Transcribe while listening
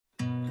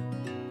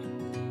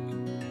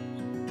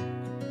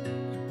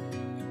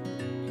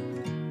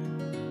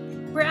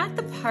We're at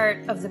the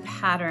part of the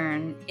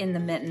pattern in the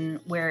mitten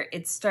where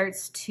it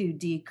starts to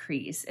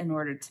decrease in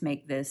order to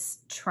make this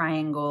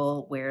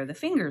triangle where the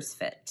fingers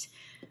fit.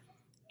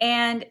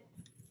 And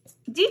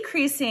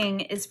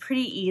decreasing is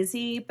pretty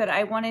easy, but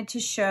I wanted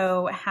to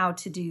show how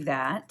to do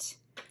that.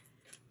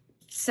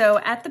 So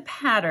at the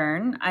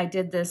pattern, I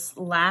did this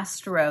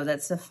last row,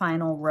 that's the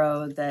final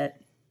row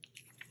that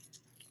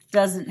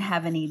doesn't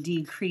have any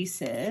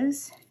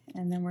decreases.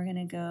 And then we're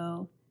gonna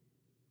go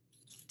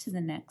to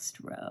the next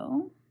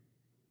row.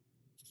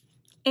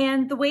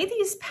 And the way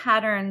these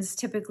patterns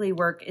typically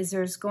work is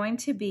there's going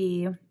to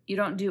be, you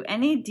don't do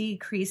any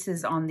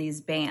decreases on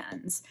these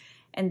bands.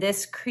 And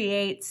this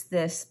creates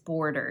this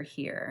border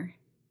here.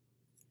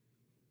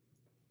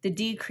 The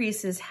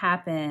decreases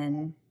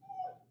happen,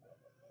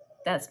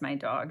 that's my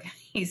dog.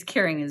 He's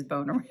carrying his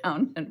bone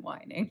around and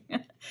whining.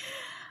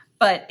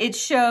 But it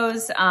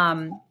shows,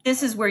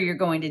 this is where you're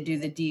going to do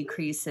the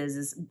decreases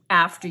is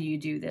after you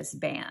do this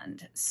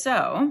band.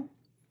 So,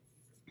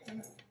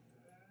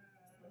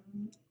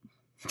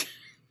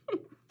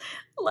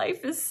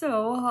 life is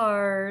so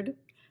hard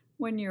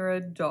when you're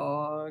a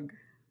dog.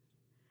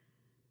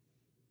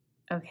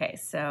 Okay,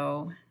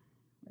 so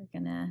we're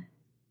gonna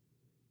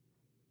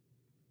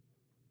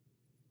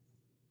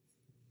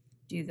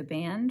do the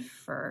band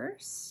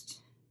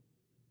first.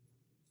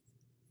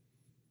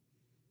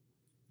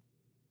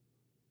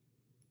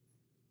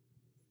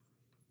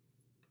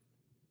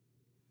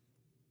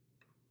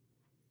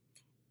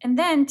 And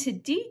then to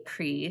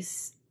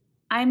decrease,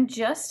 I'm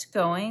just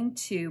going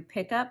to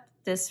pick up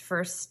this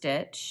first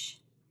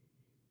stitch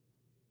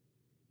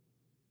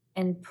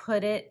and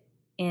put it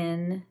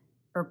in,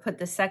 or put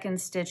the second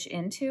stitch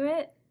into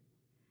it,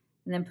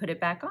 and then put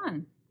it back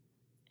on.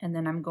 And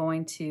then I'm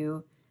going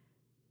to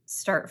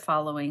start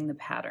following the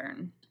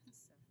pattern.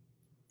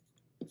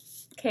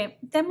 Okay,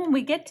 then when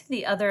we get to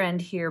the other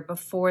end here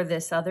before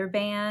this other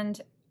band,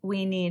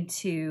 we need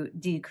to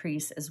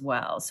decrease as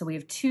well. So we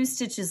have 2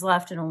 stitches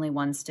left and only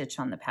 1 stitch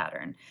on the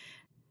pattern.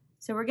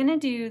 So we're gonna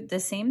do the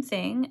same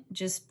thing,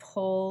 just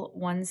pull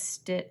 1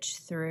 stitch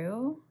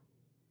through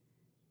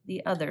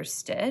the other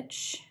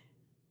stitch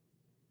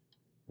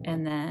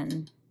and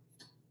then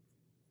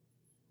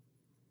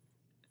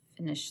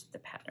finish the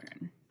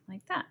pattern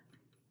like that.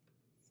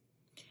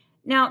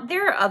 Now,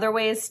 there are other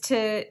ways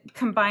to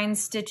combine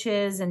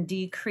stitches and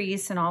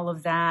decrease and all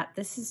of that.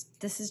 This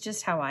is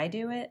just how I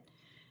do it.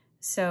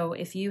 So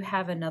if you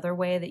have another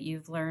way that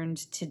you've learned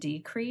to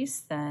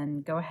decrease,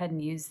 then go ahead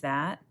and use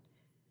that.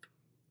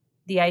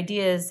 The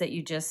idea is that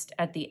you just,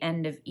 at the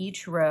end of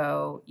each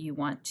row, you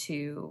want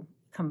to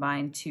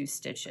combine 2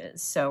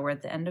 stitches. So we're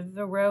at the end of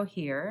the row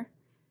here.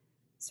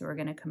 So we're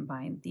going to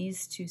combine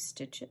these 2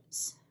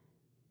 stitches.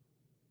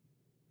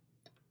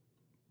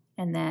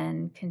 And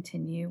then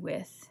continue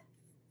with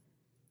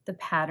the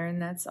pattern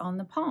that's on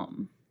the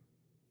palm.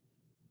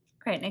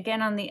 Great, and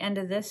again on the end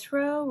of this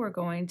row, we're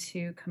going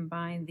to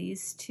combine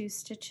these 2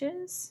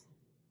 stitches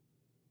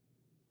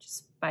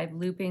just by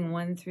looping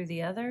one through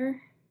the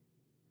other.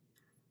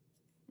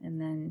 And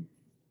then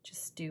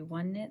just do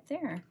 1 knit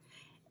there.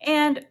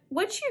 And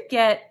what you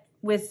get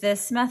with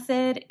this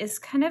method is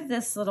kind of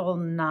this little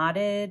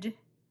knotted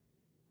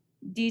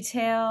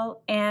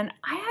detail, and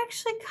I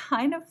actually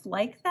kind of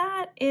like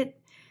that.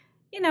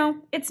 You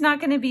know, it's not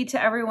going to be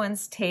to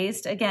everyone's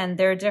taste. Again,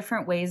 there are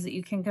different ways that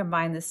you can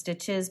combine the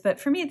stitches, but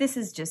for me, this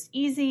is just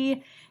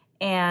easy,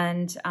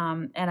 and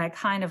I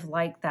kind of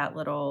like that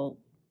little,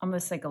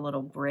 almost like a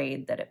little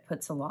braid that it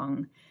puts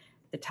along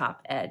the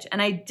top edge.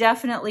 And I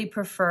definitely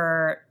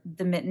prefer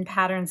the mitten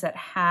patterns that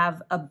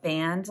have a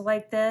band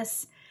like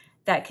this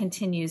that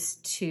continues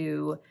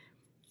to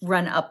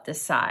run up the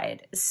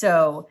side.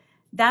 So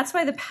that's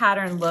why the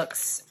pattern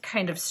looks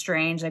kind of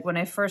strange. Like when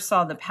I first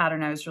saw the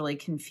pattern, I was really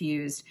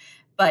confused,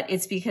 but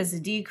it's because the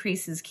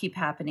decreases keep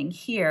happening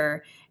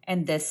here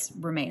and this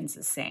remains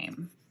the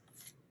same.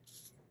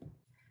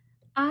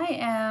 I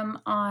am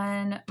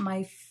on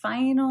my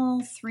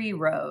final 3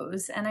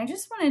 rows, and I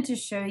just wanted to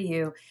show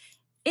you,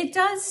 it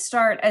does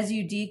start, as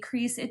you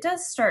decrease, it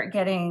does start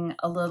getting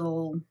a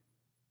little,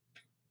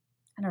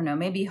 I don't know,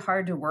 maybe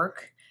hard to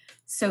work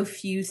so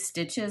few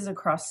stitches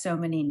across so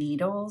many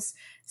needles.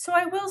 So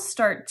I will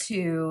start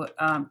to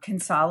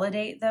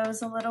consolidate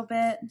those a little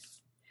bit.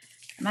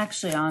 I'm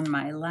actually on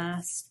my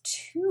last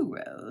 2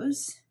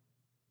 rows,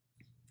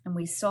 and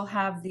we still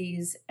have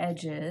these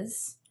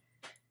edges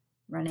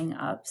running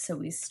up, so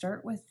we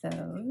start with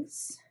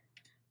those.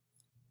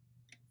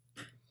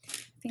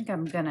 I think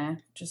I'm gonna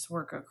just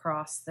work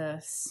across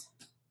this.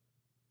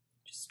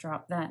 Just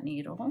drop that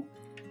needle.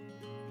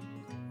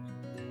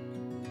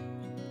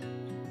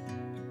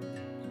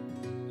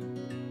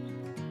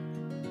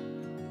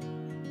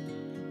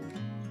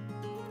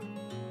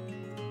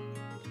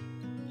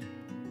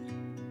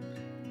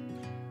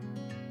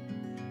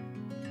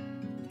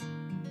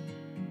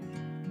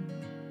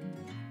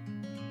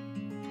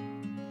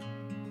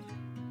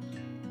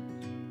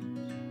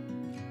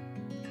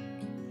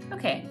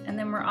 Okay, and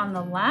then we're on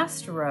the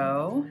last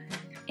row,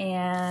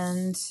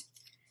 and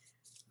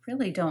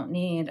really don't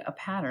need a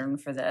pattern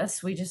for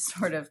this. We just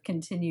sort of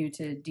continue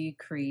to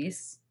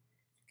decrease,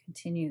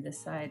 continue the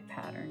side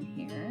pattern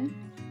here.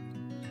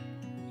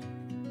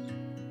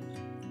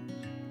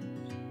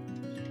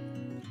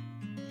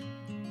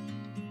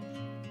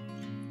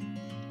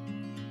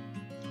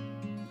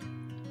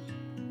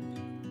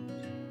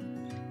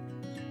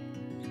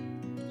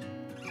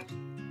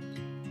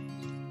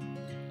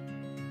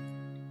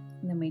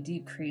 And then we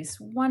decrease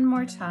one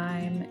more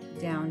time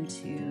down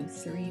to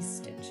 3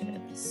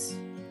 stitches.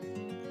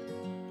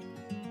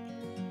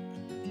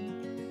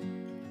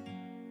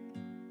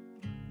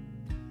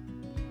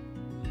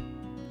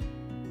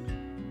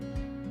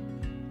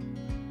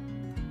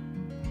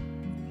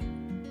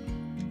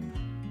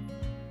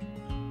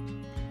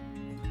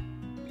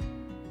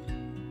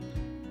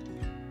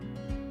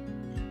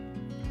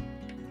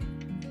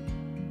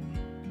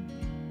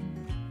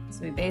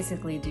 So we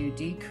basically do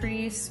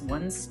decrease,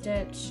 1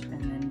 stitch,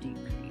 and then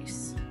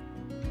decrease.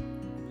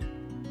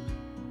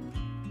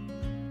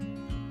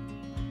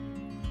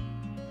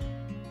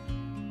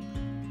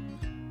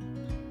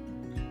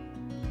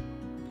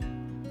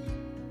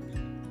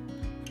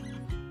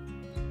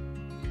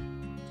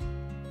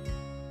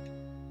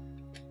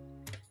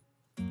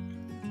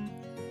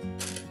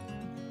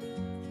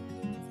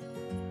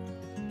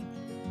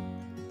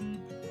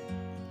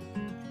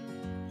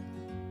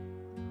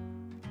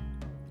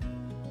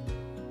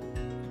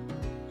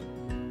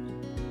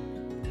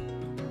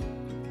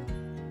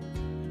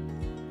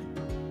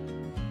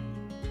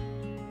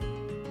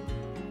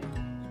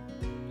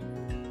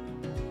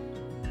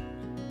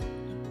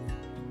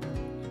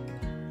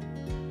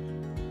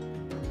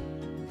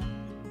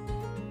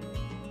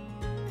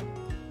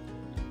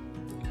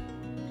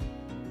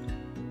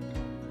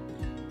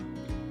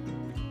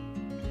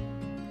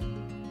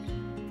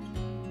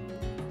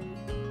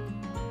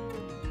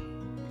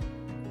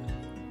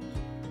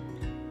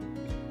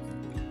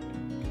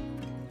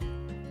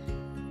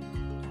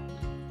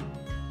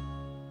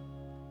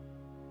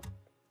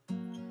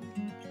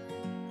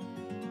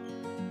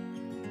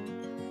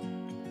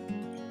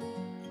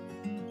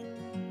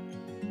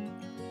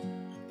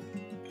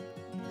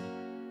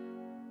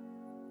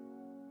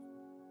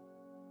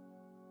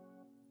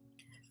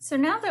 So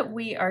now that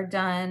we are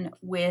done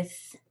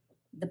with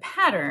the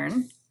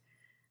pattern,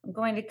 I'm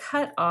going to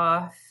cut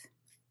off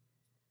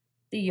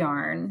the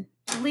yarn,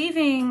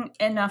 leaving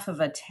enough of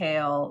a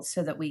tail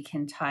so that we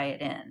can tie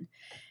it in.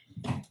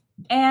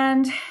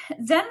 And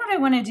then what I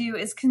want to do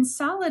is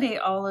consolidate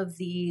all of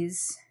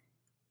these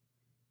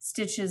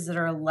stitches that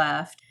are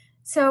left.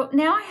 So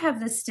now I have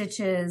the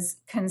stitches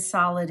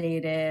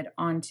consolidated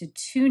onto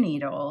 2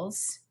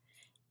 needles,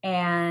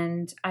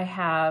 and I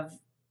have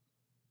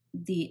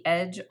the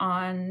edge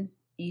on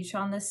each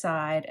on the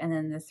side and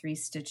then the 3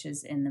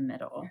 stitches in the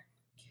middle.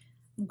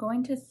 I'm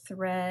going to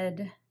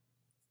thread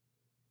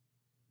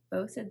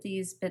both of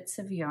these bits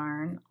of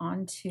yarn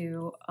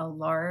onto a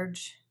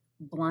large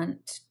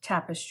blunt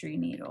tapestry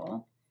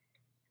needle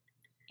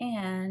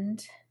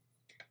and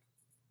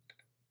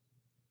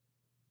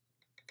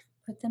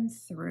put them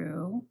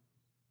through.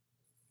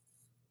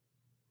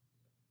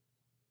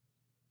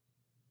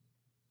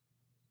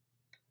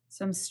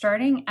 So I'm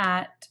starting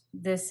at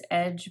this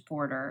edge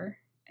border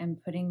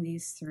and putting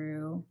these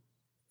through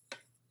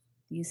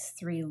these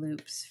 3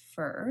 loops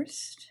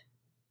first.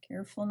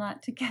 Careful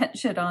not to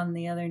catch it on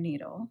the other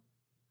needle.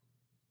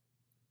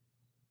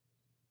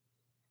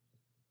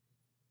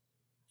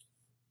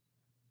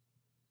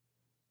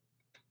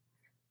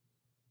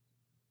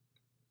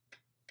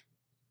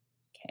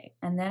 Okay,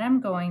 and then I'm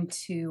going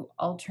to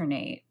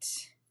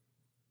alternate .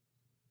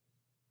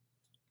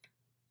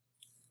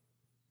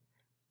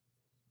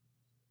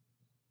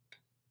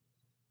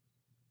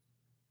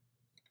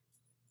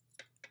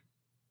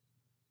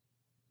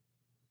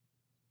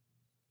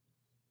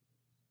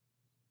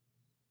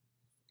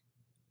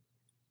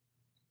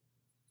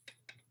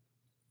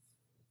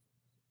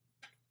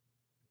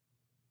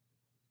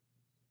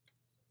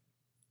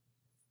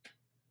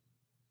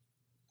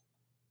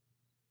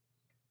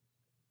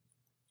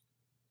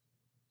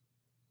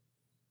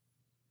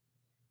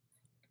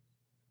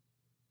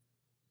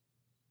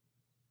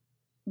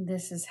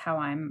 This is how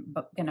I'm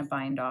going to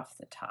bind off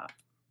the top.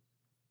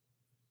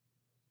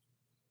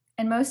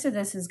 And most of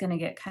this is going to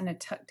get kind of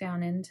tucked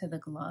down into the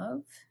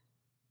glove.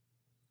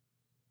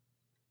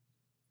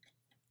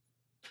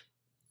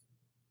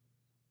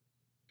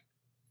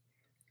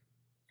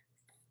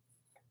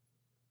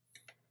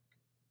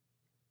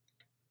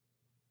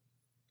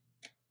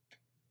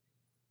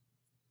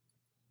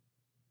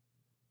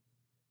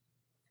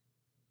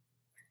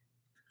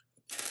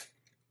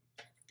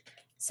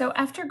 So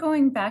after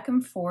going back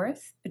and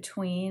forth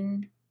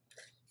between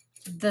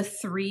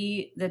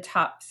the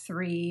top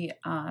 3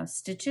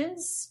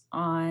 stitches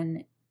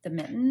on the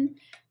mitten,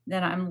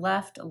 then I'm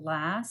left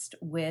last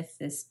with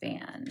this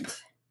band.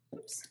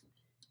 Oops.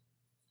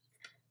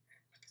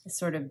 This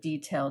sort of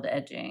detailed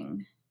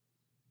edging.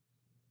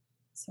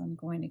 So I'm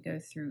going to go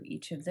through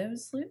each of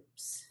those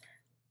loops.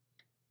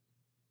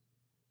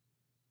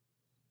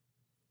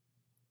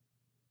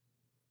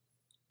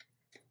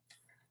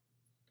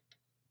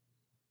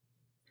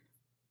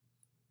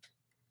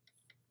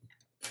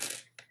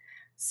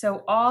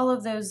 So all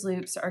of those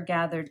loops are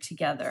gathered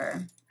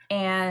together.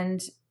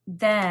 And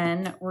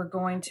then we're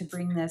going to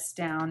bring this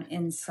down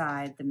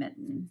inside the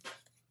mitten.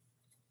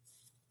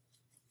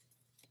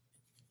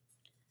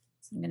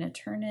 So I'm going to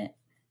turn it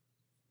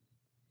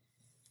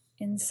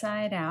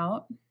inside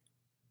out. I'm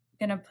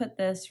going to put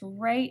this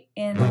right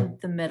in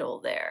the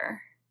middle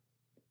there.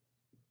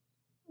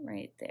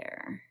 Right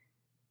there.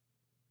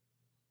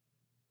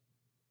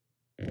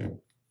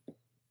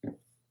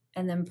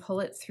 And then pull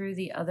it through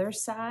the other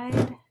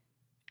side.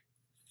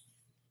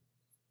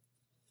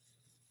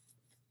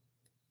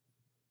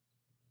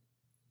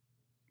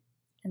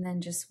 And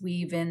then just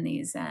weave in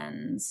these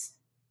ends.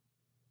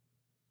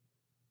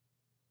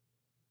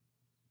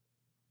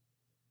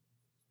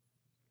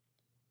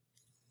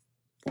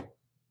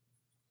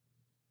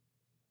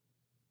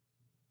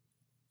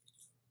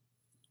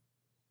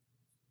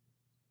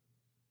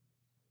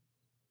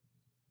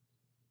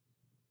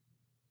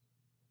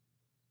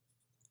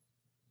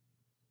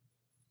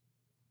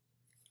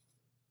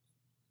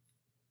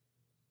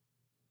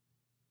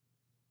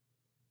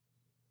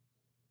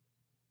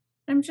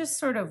 I'm just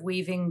sort of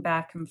weaving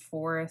back and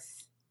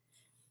forth,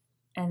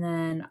 and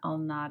then I'll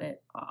knot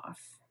it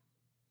off.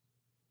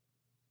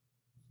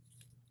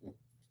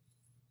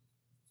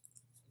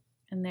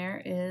 And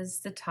there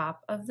is the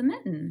top of the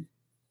mitten.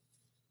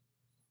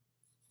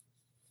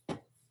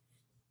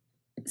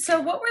 So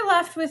what we're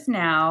left with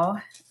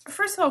now,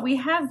 first of all, we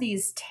have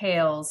these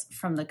tails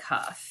from the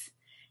cuff.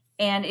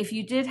 And if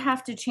you did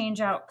have to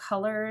change out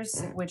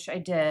colors, which I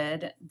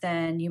did,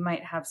 then you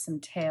might have some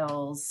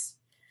tails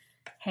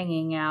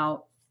hanging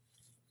out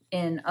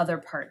in other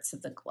parts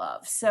of the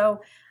glove.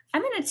 So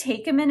I'm going to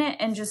take a minute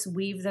and just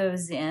weave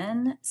those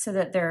in so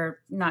that they're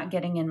not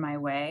getting in my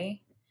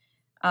way.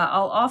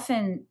 I'll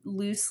often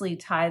loosely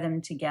tie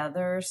them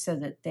together so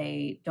that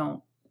they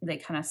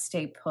kind of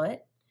stay put.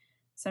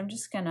 So I'm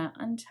just going to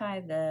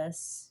untie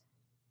this.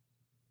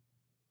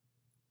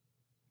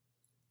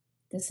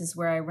 This is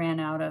where I ran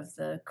out of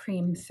the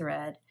cream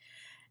thread.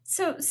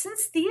 So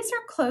since these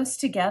are close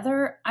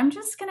together, I'm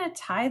just going to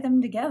tie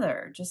them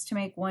together just to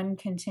make one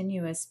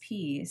continuous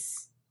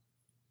piece.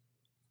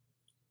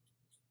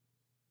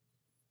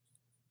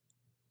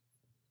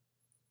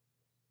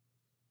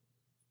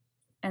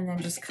 And then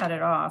just cut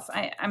it off.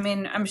 I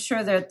mean, I'm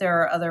sure that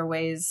there are other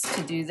ways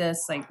to do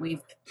this, like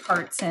weave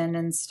parts in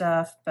and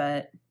stuff,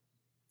 but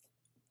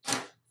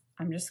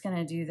I'm just going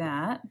to do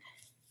that.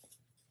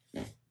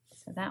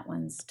 So that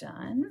one's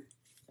done.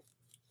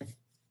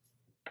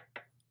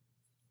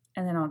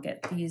 And then I'll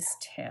get these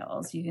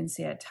tails. You can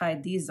see I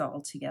tied these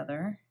all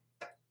together.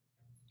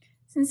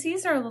 Since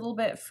these are a little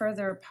bit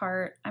further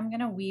apart, I'm going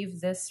to weave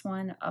this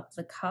one up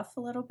the cuff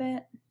a little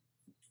bit.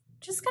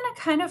 Just going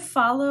to kind of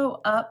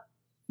follow up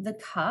the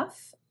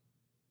cuff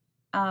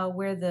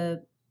where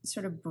the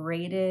sort of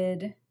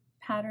braided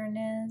pattern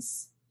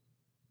is.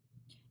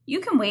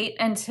 You can wait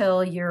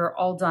until you're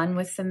all done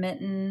with the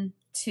mitten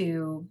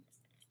to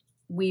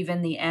weave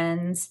in the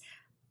ends.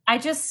 I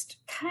just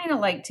kind of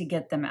like to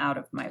get them out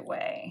of my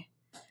way.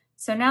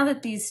 So now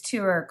that these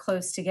two are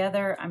close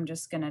together, I'm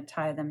just going to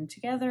tie them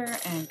together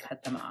and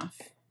cut them off.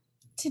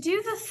 To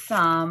do the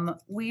thumb,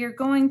 we are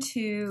going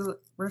to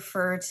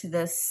refer to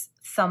this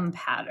thumb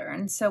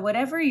pattern. So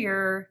whatever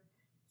your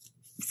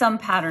thumb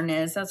pattern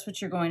is, that's what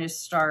you're going to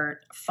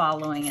start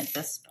following at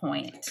this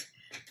point.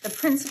 The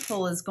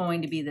principle is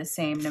going to be the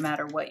same no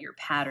matter what your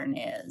pattern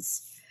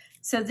is.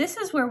 So this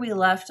is where we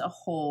left a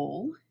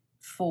hole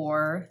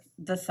for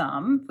the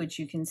thumb, which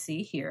you can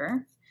see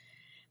here.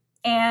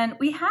 And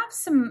we have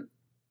some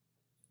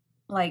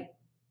like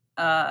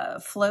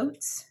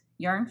floats,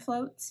 yarn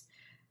floats,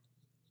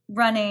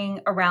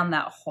 running around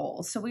that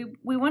hole. So we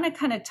want to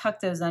kind of tuck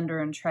those under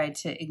and try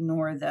to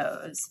ignore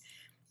those.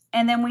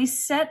 And then we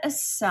set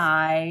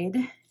aside,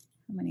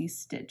 how many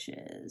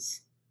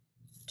stitches?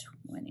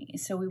 20.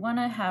 So we want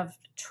to have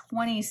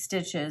 20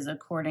 stitches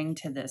according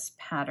to this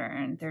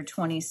pattern. There are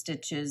 20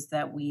 stitches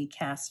that we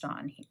cast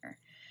on here.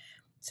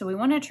 So we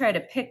want to try to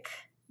pick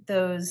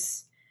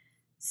those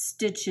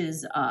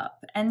stitches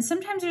up. And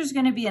sometimes there's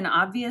going to be an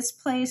obvious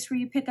place where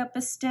you pick up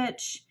a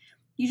stitch.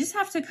 You just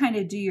have to kind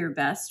of do your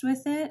best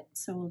with it.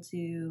 So we'll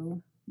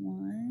do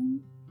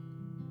 1.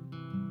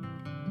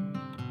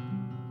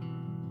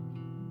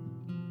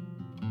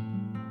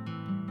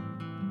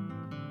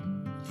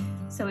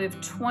 So we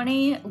have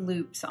 20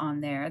 loops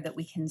on there that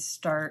we can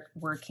start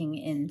working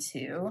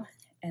into.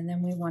 And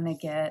then we want to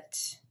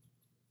get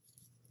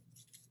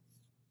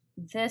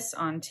this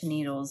onto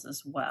needles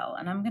as well.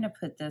 And I'm going to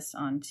put this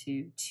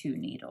onto 2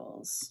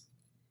 needles.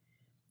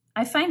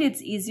 I find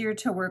it's easier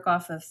to work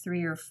off of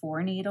 3 or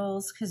 4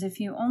 needles because if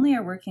you only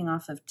are working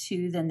off of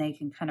 2, then they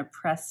can kind of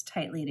press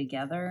tightly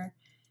together.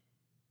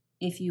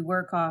 If you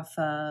work off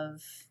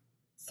of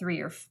 3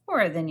 or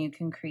 4, then you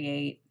can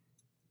create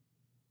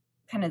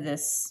kind of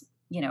this,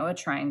 you know, a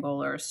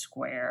triangle or a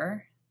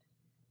square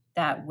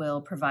that will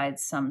provide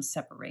some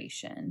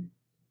separation.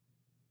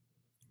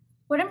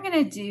 What I'm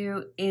going to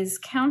do is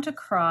count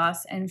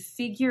across and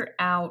figure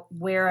out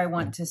where I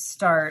want to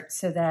start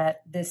so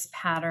that this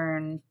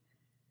pattern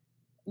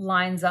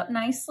lines up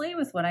nicely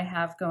with what I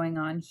have going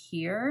on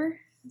here.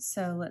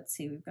 So let's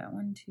see, we've got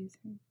 1, 2,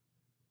 3.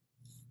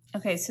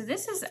 Okay, so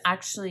this is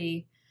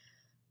actually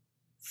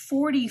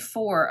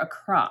 44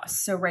 across.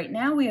 So right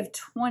now we have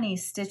 20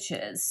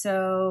 stitches.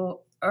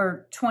 So,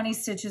 or 20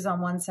 stitches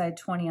on one side,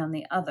 20 on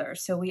the other.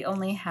 So we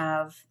only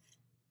have,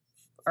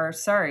 or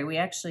sorry, we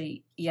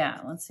actually,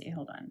 yeah, let's see,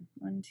 hold on.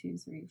 1, 2,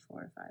 3,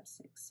 4, 5,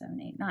 6,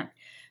 7, 8, 9.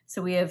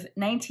 So we have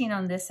 19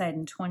 on this side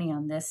and 20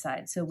 on this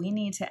side. So we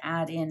need to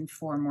add in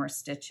 4 more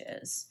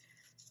stitches,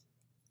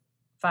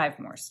 5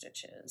 more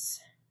stitches.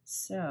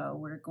 So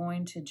we're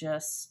going to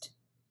just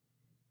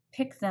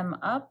pick them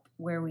up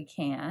where we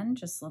can,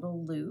 just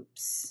little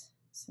loops.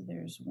 So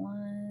there's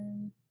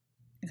 1.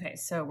 Okay,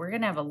 so we're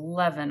gonna have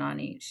 11 on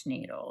each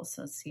needle.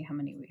 So let's see how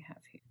many we have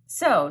here.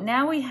 So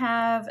now we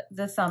have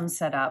the thumb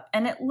set up,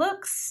 and it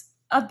looks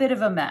a bit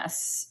of a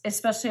mess,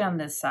 especially on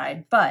this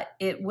side, but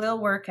it will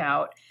work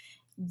out.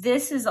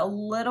 This is a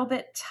little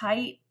bit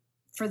tight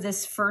for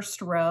this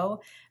first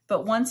row,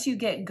 but once you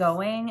get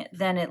going,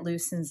 then it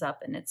loosens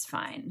up and it's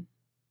fine.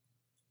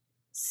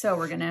 So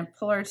we're gonna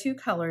pull our 2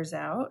 colors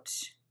out,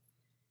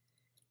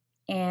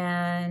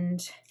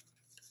 and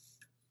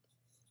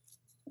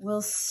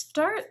we'll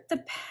start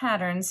the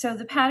pattern. So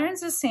the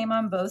pattern's the same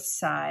on both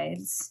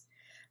sides,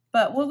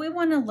 but what we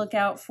want to look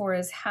out for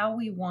is how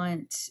we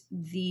want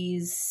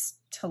these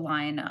to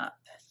line up.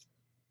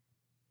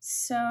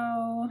 So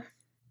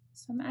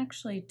I'm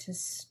actually, to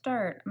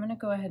start, I'm going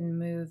to go ahead and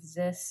move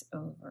this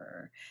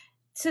over.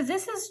 So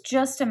this is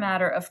just a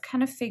matter of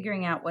kind of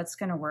figuring out what's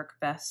going to work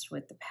best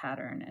with the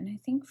pattern. And I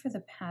think for the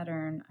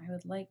pattern, I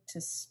would like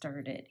to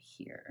start it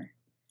here.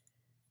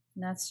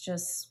 And that's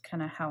just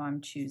kind of how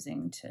I'm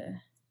choosing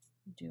to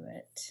do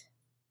it.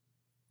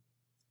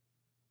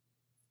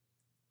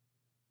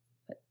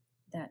 Put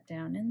that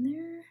down in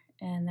there,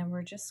 and then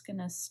we're just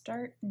gonna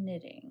start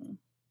knitting.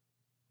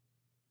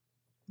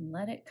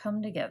 Let it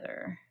come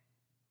together.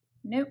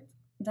 Nope,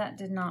 that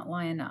did not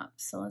line up.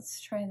 So let's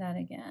try that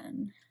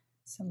again.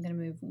 So I'm gonna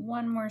move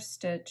 1 more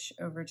stitch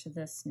over to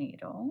this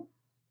needle.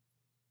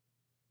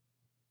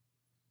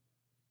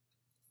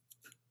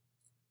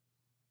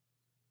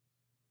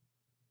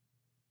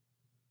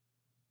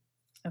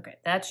 Okay,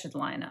 that should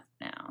line up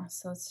now.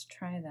 So let's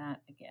try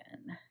that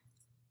again.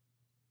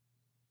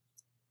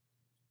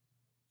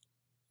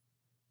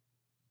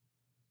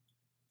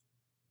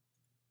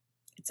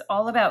 It's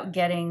all about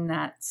getting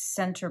that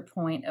center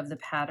point of the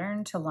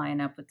pattern to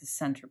line up with the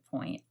center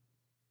point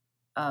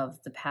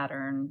of the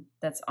pattern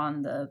that's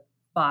on the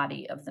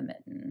body of the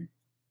mitten.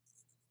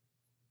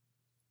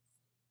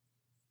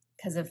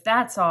 Because if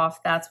that's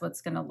off, that's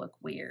what's going to look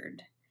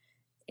weird.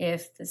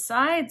 If the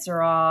sides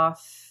are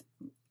off,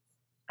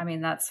 I mean,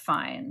 that's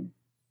fine.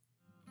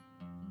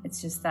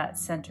 It's just that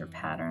center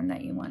pattern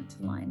that you want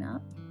to line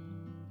up.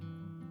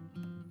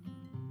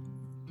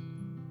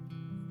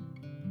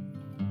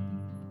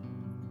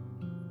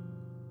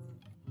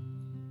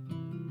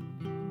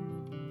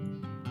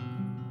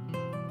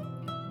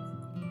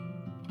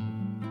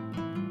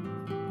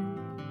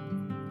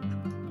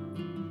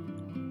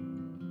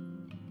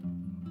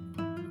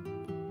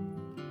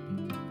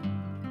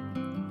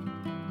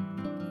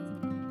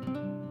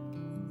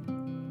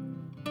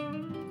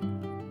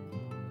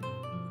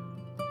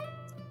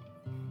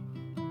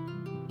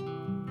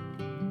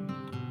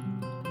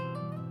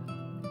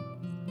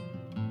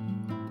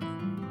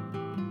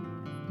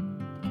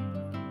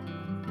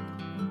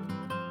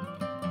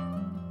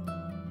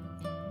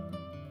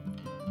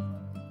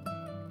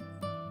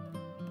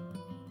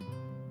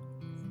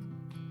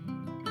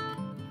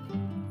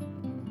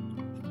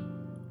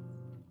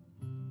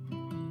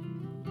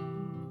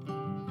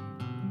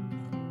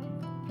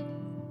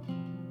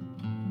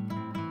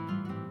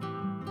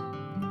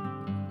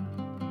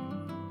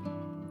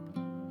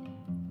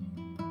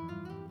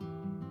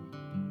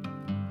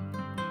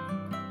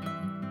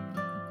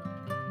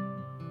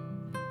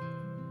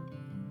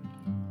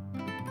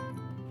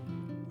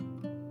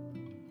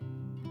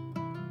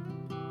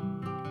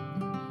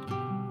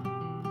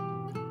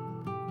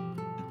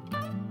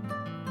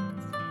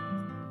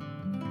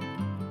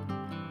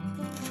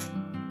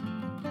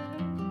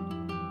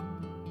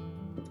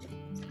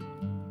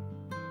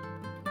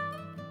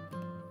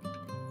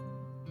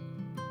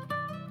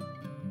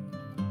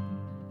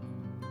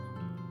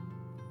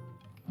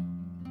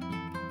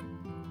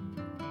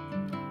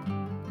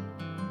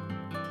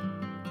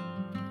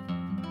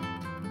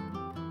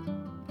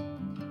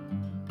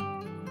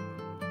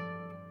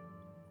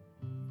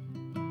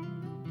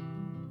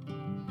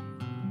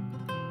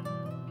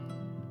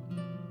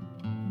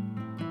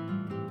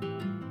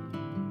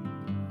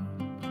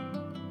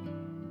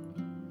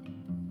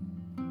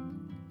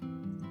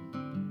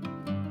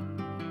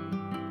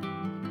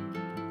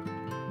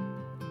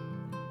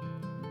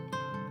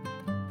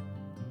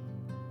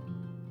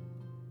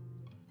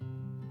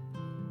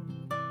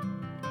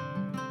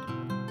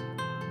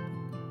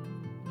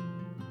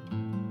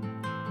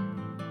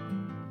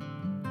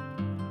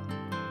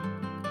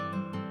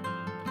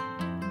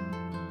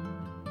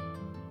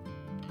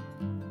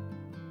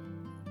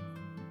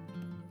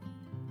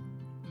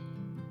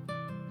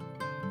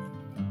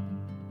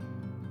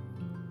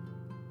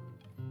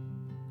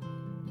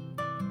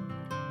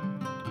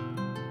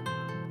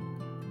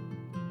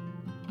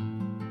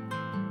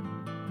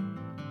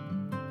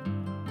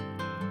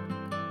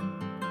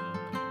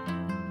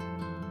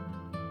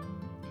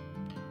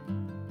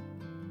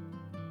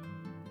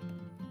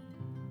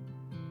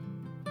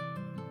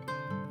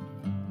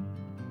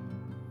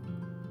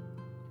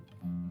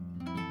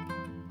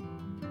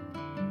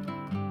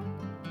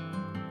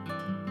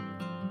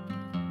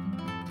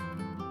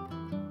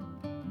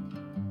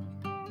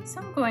 So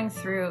I'm going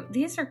through,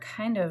 these are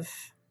kind of,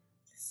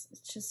 it's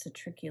just a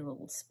tricky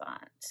little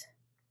spot.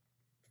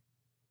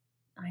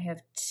 I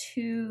have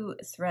two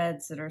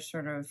threads that are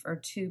sort of, or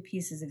two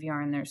pieces of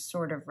yarn, they're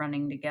sort of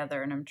running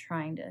together, and I'm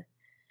trying to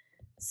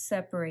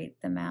separate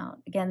them out.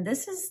 Again,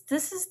 this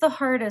is the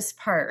hardest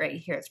part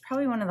right here. It's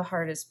probably one of the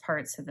hardest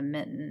parts of the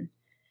mitten.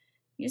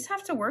 You just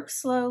have to work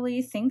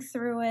slowly, think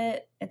through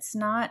it. It's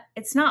not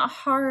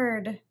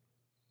hard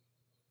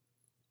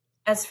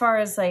as far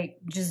as like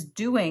just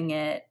doing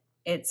it.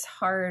 It's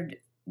hard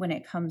when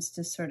it comes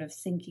to sort of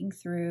thinking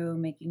through,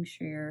 making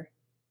sure you're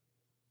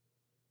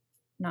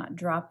not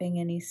dropping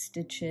any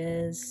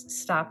stitches,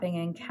 stopping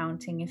and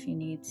counting if you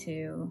need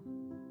to.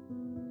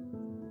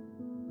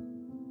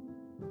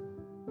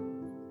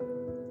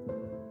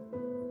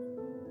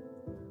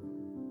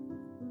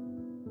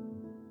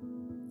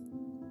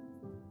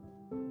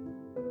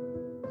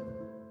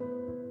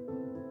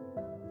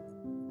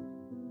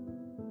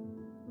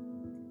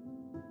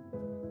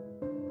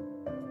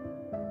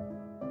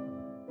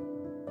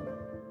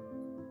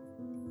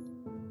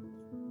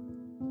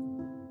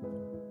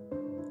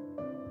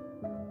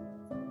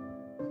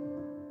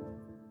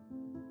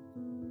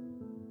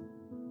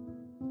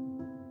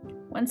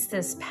 Once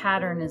this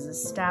pattern is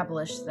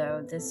established,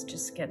 though, this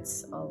just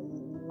gets a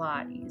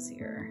lot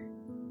easier.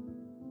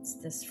 It's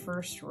this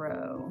first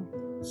row.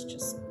 It's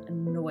just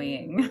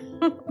annoying.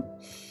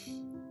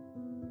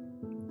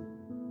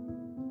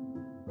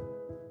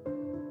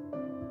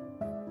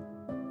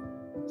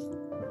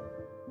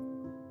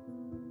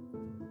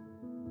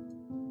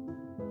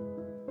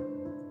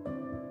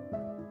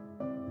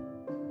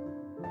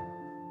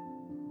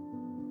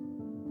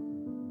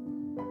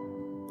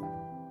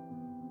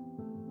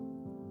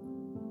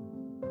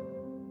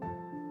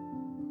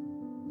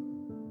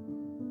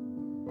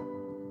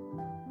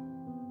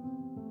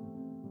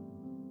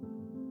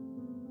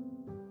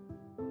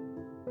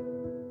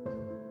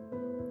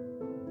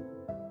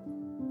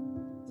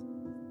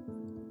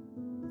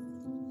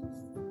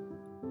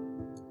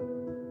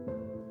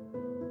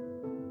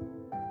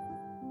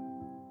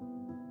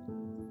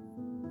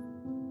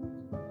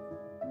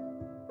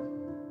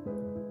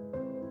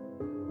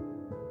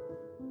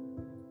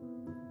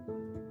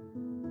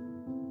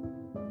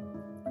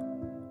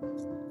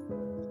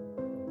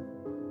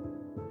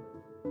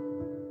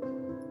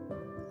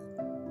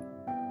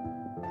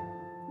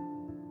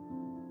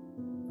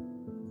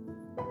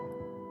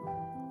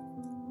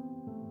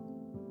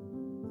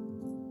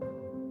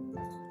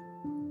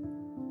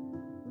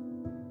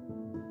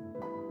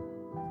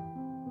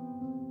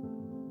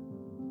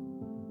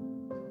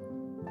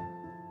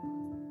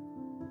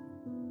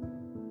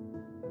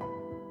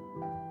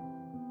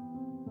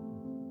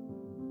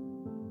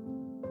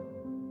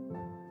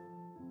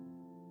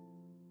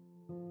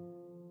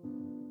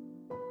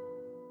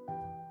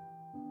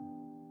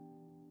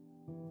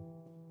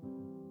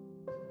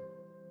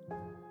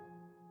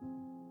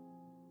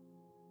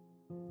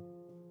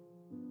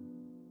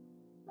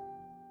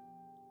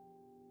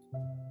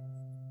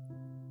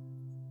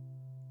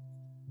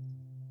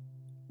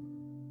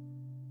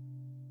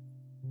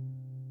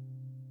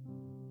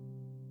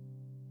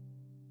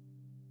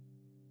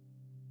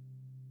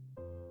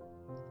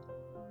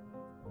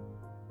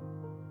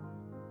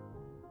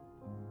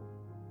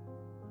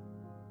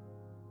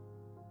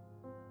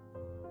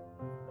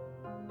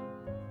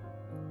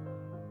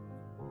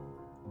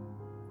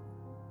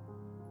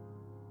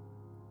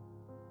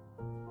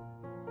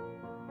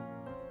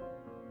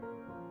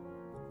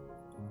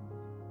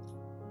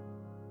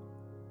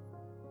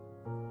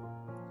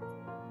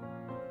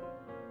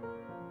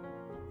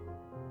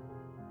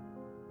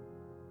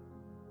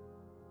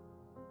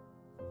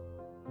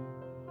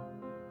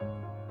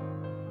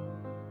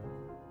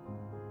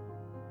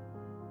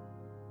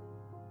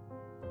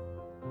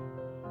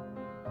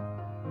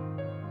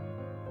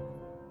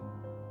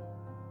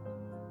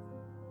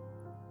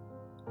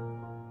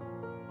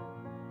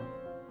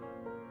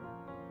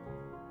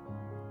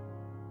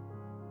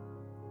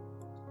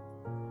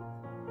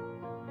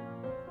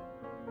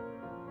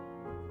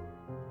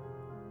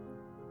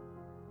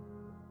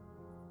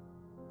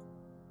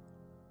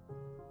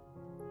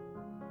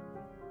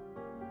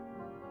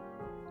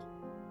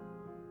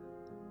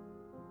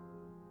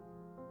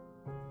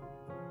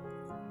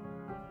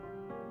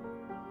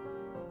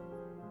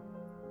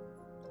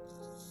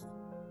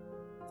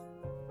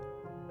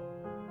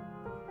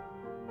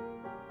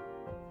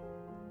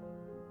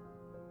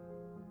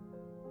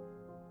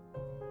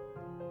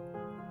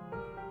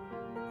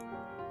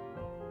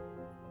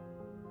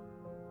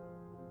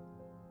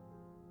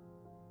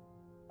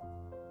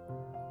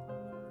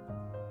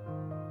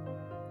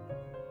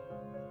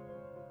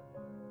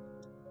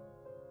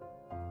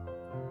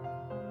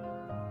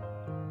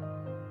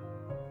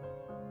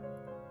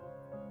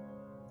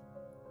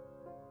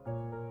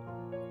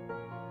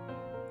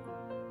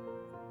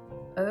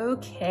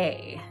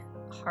 Okay,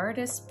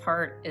 hardest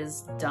part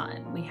is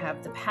done. We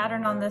have the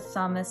pattern on the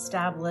thumb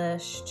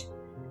established.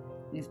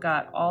 We've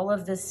got all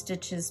of the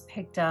stitches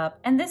picked up,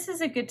 and this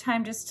is a good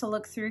time just to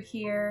look through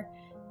here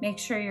Make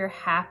sure you're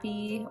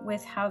happy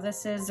with how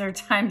this is. There are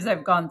times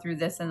I've gone through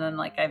this and then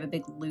like I have a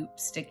big loop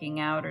sticking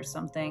out or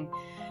something.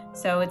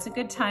 So it's a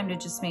good time to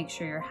just make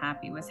sure you're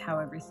happy with how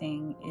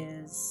everything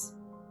is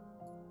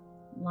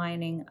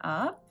lining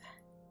up,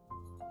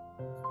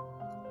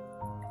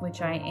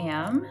 which I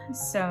am.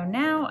 So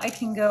now I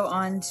can go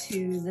on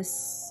to the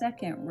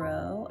second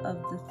row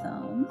of the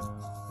thumb.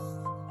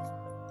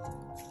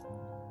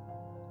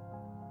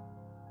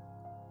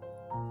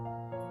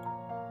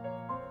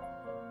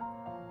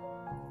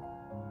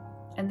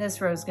 And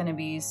this row is going to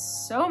be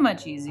so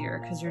much easier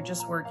because you're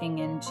just working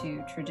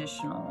into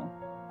traditional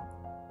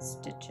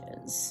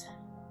stitches.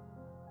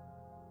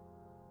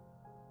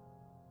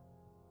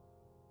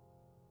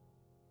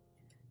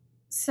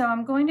 So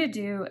I'm going to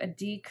do a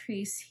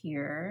decrease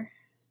here.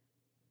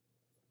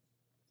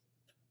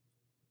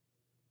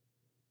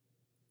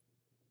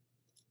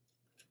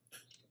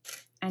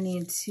 I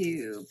need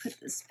to put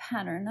this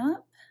pattern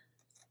up.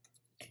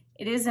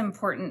 It is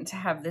important to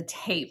have the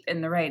tape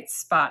in the right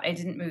spot. I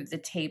didn't move the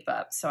tape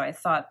up, so I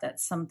thought that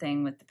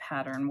something with the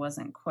pattern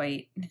wasn't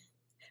quite,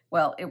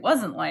 well, it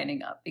wasn't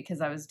lining up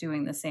because I was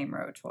doing the same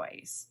row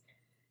twice.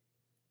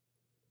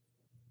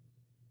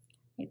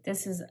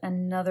 This is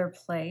another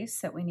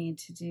place that we need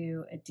to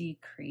do a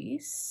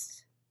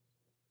decrease.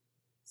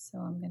 So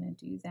I'm going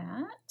to do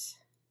that.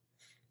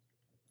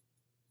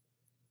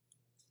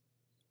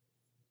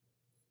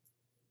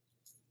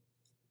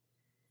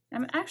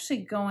 I'm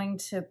actually going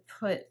to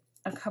put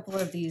a couple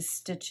of these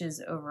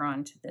stitches over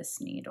onto this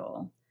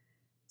needle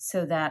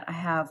so that I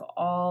have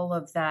all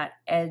of that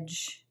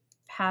edge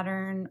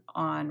pattern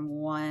on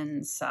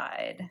one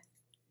side.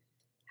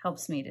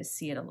 Helps me to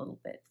see it a little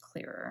bit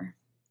clearer.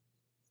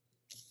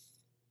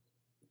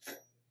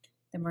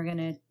 Then we're going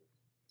to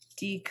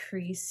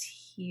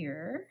decrease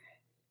here.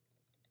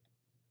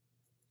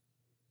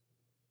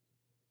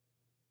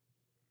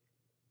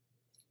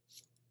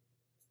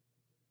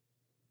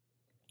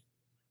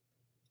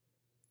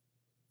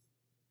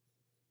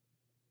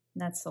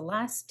 That's the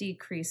last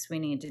decrease we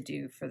need to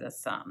do for the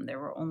thumb. There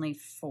were only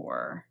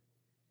 4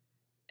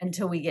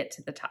 until we get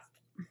to the top.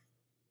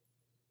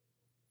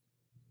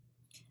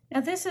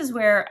 Now this is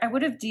where I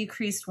would have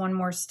decreased 1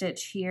 more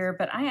stitch here,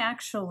 but I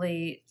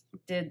actually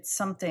did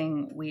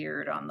something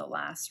weird on the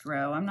last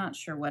row. I'm not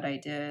sure what I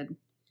did,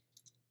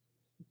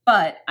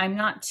 but I'm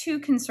not too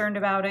concerned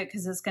about it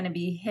because it's going to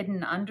be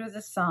hidden under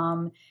the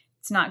thumb.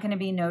 It's not going to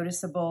be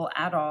noticeable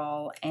at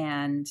all,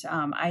 and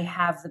I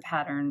have the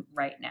pattern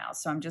right now,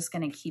 so I'm just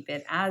going to keep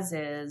it as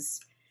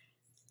is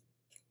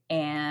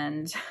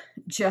and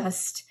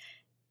just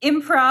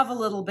improv a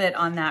little bit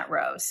on that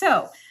row.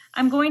 So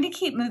I'm going to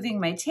keep moving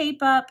my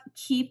tape up,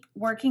 keep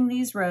working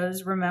these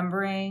rows,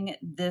 remembering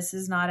this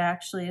is not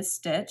actually a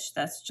stitch,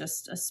 that's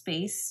just a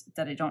space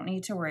that I don't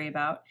need to worry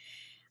about.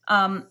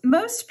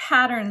 Most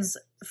patterns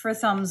for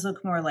thumbs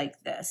look more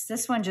like this.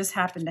 This one just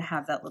happened to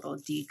have that little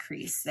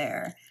decrease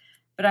there.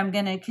 But I'm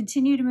going to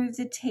continue to move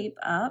the tape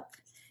up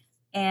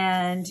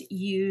and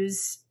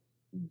use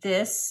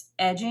this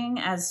edging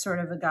as sort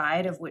of a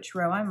guide of which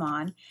row I'm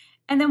on.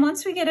 And then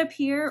once we get up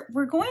here,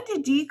 we're going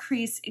to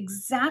decrease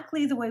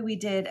exactly the way we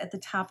did at the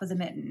top of the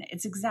mitten.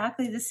 It's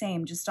exactly the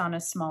same, just on a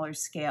smaller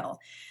scale.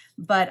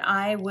 But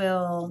I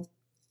will,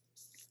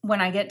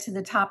 when I get to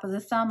the top of the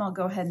thumb, I'll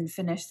go ahead and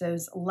finish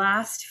those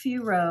last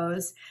few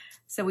rows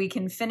so we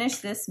can finish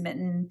this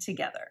mitten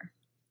together.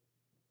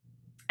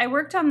 I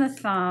worked on the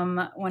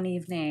thumb one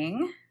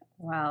evening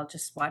while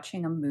just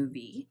watching a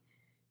movie.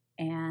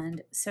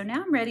 And so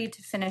now I'm ready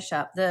to finish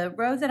up. The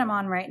row that I'm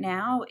on right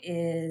now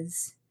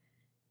is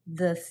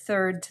the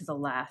 3rd to the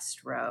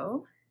last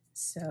row.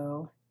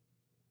 So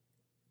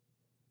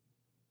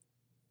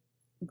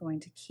I'm going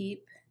to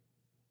keep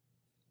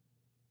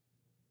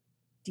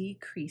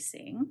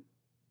decreasing.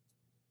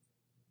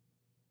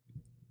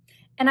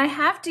 And I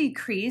have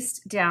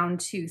decreased down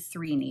to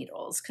 3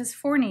 needles because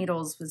 4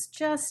 needles was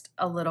just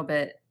a little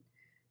bit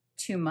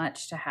too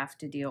much to have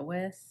to deal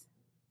with.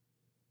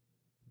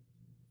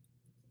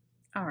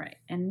 All right,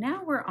 and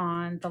now we're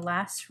on the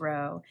last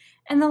row,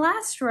 and the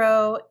last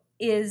row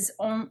is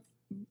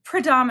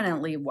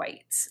predominantly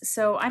whites.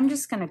 So I'm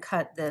just going to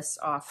cut this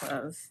off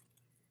of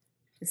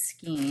the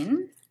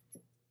skein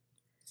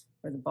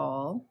or the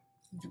ball.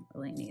 I don't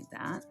really need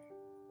that.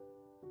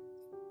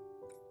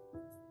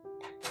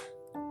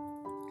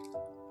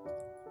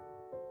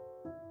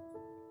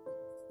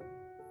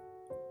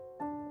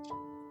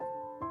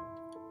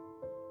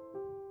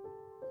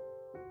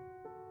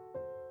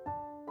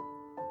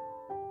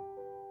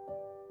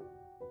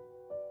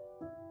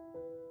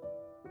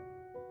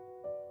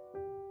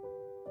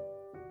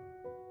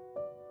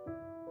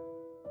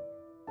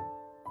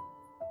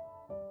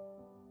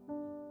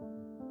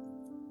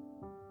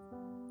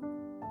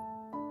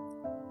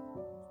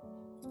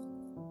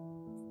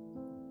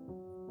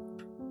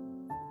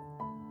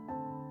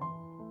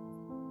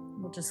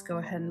 We'll just go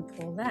ahead and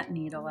pull that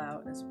needle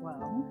out as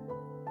well.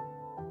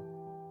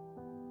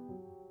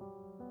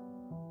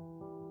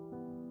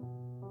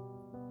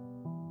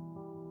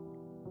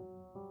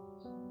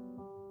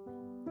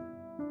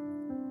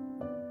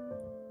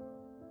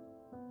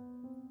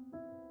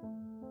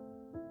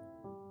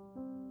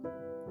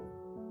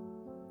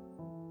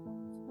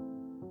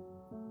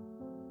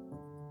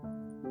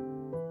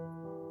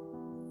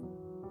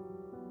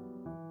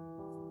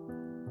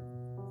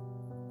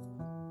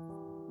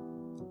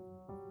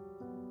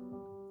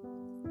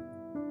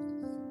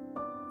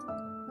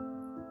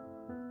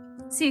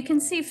 So you can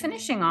see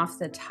finishing off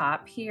the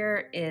top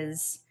here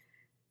is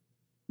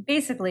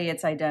basically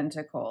it's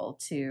identical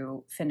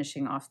to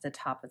finishing off the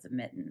top of the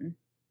mitten.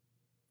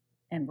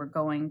 And we're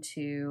going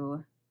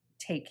to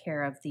take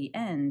care of the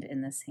end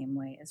in the same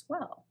way as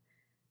well.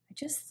 I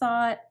just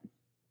thought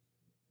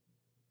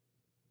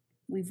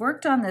we've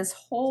worked on this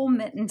whole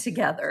mitten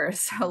together,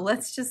 so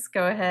let's just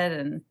go ahead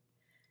and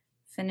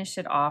finish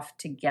it off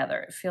together.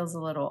 It feels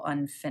a little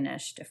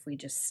unfinished if we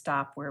just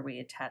stop where we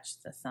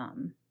attached the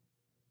thumb.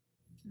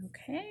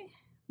 Okay,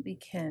 we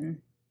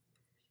can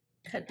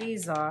cut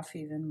these off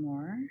even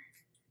more.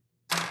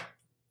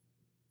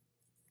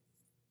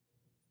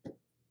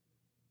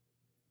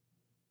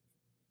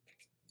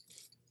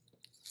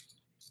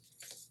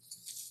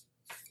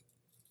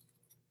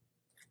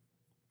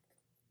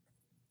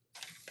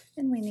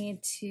 Then we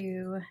need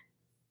to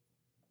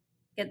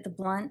get the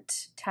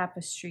blunt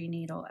tapestry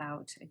needle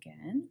out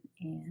again,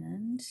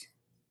 and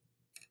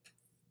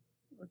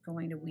we're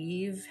going to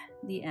weave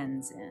the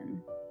ends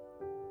in.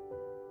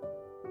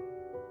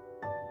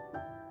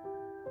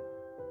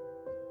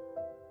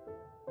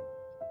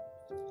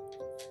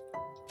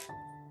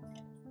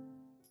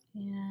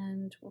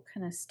 And we'll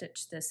kind of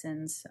stitch this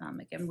in some.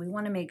 Again, we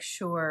want to make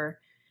sure,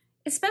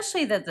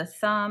 especially that the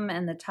thumb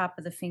and the top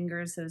of the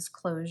fingers, those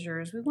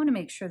closures, we want to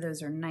make sure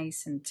those are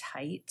nice and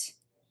tight,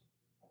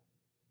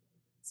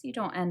 so you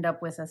don't end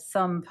up with a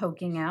thumb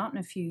poking out in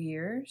a few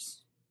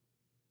years.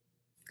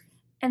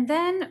 And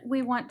then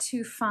we want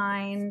to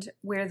find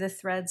where the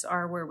threads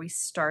are where we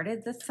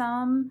started the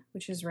thumb,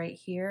 which is right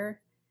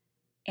here.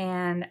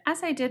 And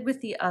as I did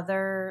with the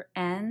other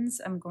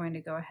ends, I'm going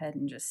to go ahead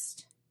and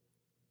just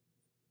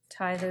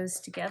tie those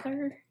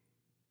together,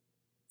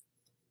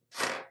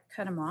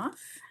 cut them off.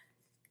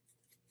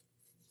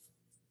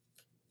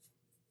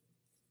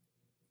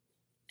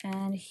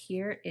 And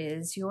here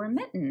is your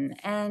mitten.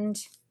 And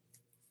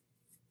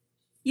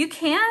you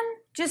can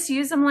just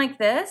use them like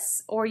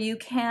this, or you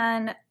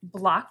can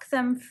block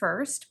them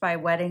first by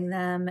wetting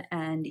them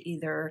and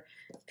either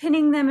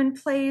pinning them in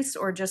place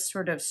or just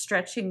sort of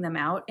stretching them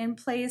out in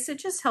place. It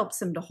just helps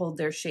them to hold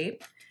their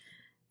shape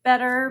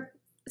better.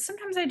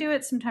 Sometimes I do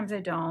it, sometimes I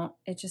don't.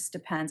 It just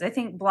depends. I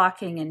think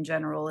blocking in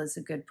general is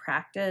a good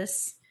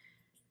practice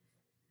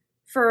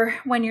for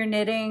when you're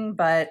knitting,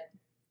 but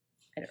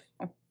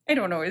I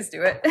don't always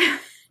do it.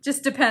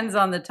 Just depends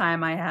on the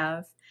time I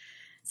have.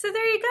 So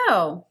there you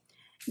go.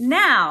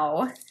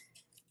 Now,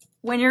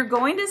 when you're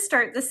going to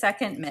start the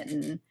second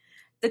mitten,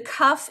 the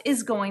cuff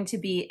is going to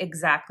be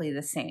exactly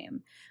the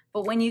same.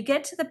 But when you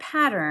get to the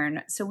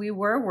pattern, so we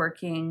were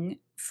working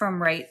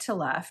from right to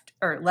left,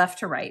 or left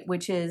to right,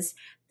 which is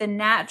the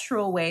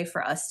natural way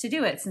for us to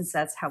do it, since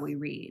that's how we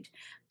read.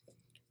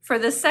 For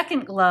the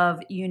second glove,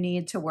 you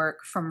need to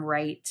work from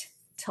right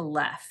to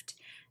left.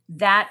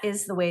 That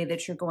is the way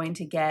that you're going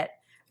to get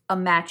a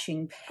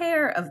matching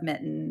pair of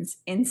mittens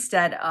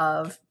instead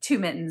of two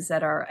mittens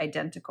that are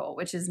identical,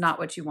 which is not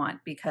what you want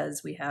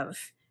because we have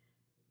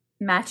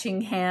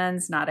matching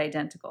hands, not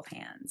identical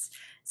hands.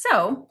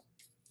 So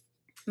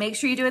make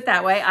sure you do it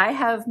that way. I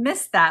have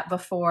missed that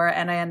before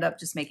and I end up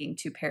just making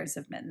two pairs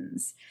of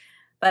mittens.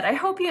 But I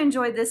hope you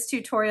enjoyed this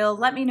tutorial.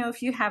 Let me know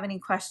if you have any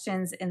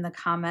questions in the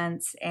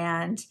comments,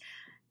 and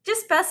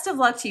just best of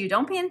luck to you.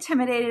 Don't be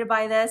intimidated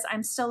by this.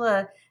 I'm still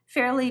a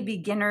fairly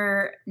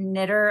beginner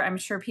knitter. I'm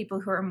sure people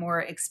who are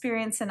more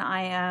experienced than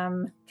I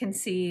am can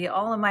see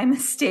all of my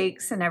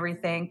mistakes and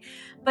everything,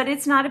 but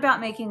it's not about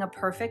making a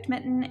perfect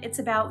mitten. It's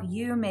about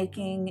you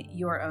making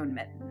your own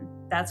mitten.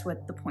 That's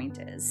what the point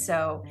is.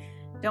 So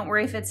don't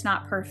worry if it's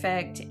not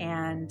perfect,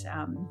 and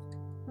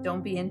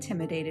don't be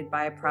intimidated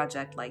by a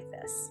project like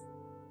this.